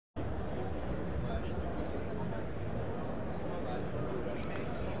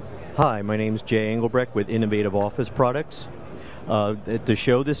Hi, my name is Jay Engelbrecht with Innovative Office Products. At the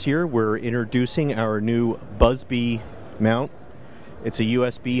show this year, we're introducing our new Busby mount. It's a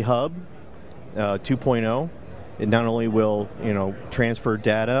USB hub 2.0. It not only will, transfer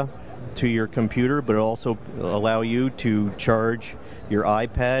data to your computer, but it also allow you to charge your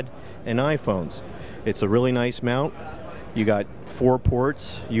iPad and iPhones. It's a really nice mount. You got 4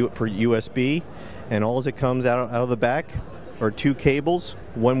 ports for USB, and all as it comes out of the back are 2 cables.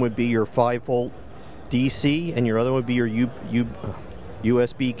 One would be your 5-volt DC, and your other would be your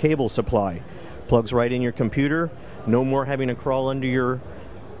USB cable supply. Plugs right in your computer. No more having to crawl under your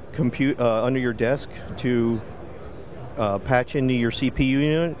desk to patch into your CPU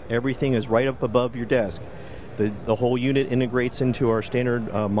unit. Everything is right up above your desk. The whole unit integrates into our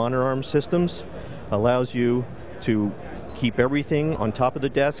standard monitor arm systems. Allows you to keep everything on top of the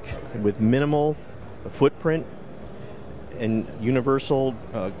desk with minimal footprint and universal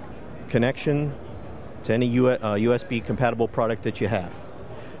connection to any USB compatible product that you have.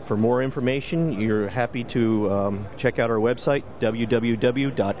 For more information, you're happy to check out our website,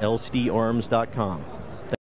 www.lcdarms.com.